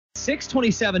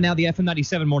6:27 now, the FM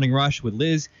 97 Morning Rush with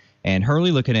Liz and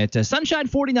Hurley looking at Sunshine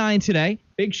 49 today.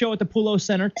 Big show at the Pulo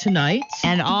Center tonight.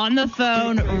 And on the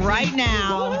phone right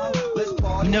now,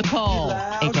 Nicole,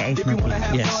 a.k.a.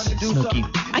 Snooki. Yes, Snooki.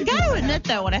 I got to admit,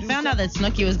 though, when I found out that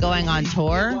Snooki was going on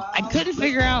tour, I couldn't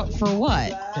figure out for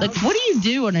what. Like, what do you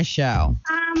do in a show?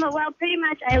 Well, pretty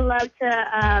much I love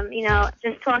to,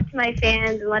 just talk to my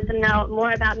fans and let them know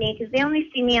more about me because they only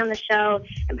see me on the show.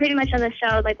 And pretty much on the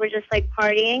show, like, we're just, like,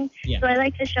 partying. Yeah. So I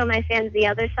like to show my fans the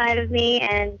other side of me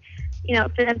and,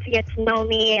 for them to get to know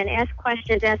me and ask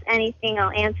questions, ask anything,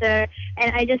 I'll answer.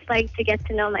 And I just like to get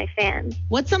to know my fans.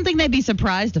 What's something they'd be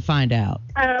surprised to find out?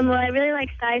 Well, I really like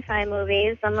sci-fi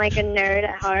movies. I'm like a nerd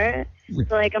at heart.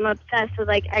 So, like, I'm obsessed with,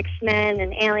 like, X-Men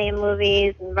and alien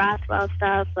movies and Roswell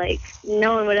stuff. Like,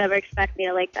 no one would ever expect me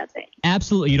to like that thing.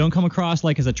 Absolutely. You don't come across,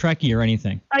 like, as a Trekkie or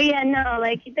anything. Oh, yeah, no.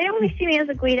 Like, they only see me as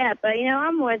a Guidette, but,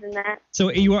 I'm more than that.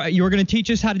 So you were going to teach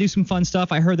us how to do some fun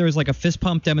stuff. I heard there was, like, a fist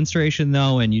pump demonstration,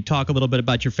 though, and you talk a little bit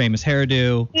about your famous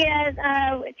hairdo.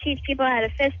 Yeah, teach people how to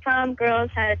fist pump,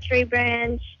 girls how to tree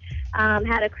branch, how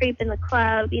to creep in the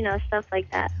club, stuff like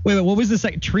that. Wait, what was this,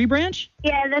 like, tree branch?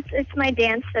 Yeah, it's my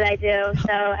dance that I do,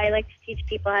 so I like to teach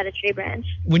people how to tree branch.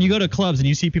 When you go to clubs and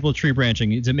you see people tree branching,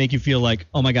 does it make you feel like,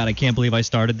 oh my God, I can't believe I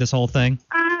started this whole thing?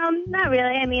 Not really.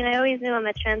 I mean, I always knew I'm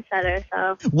a trendsetter,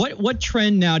 so. What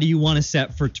trend now do you want to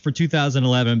set for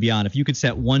 2011 and beyond? If you could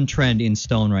set one trend in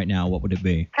stone right now, what would it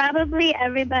be? Probably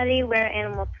everybody wear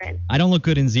animal print. I don't look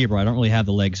good in zebra. I don't really have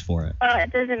the legs for it. Oh,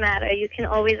 it doesn't matter. You can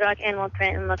always rock animal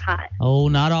print and look hot. Oh,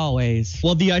 not always.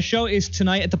 Well, the show is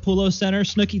tonight at the Pulo Center.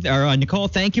 Snooki, or Nicole,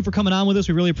 thank you for coming on with us.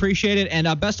 We really appreciate it. And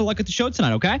best of luck at the show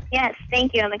tonight, okay? Yes,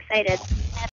 thank you. I'm excited.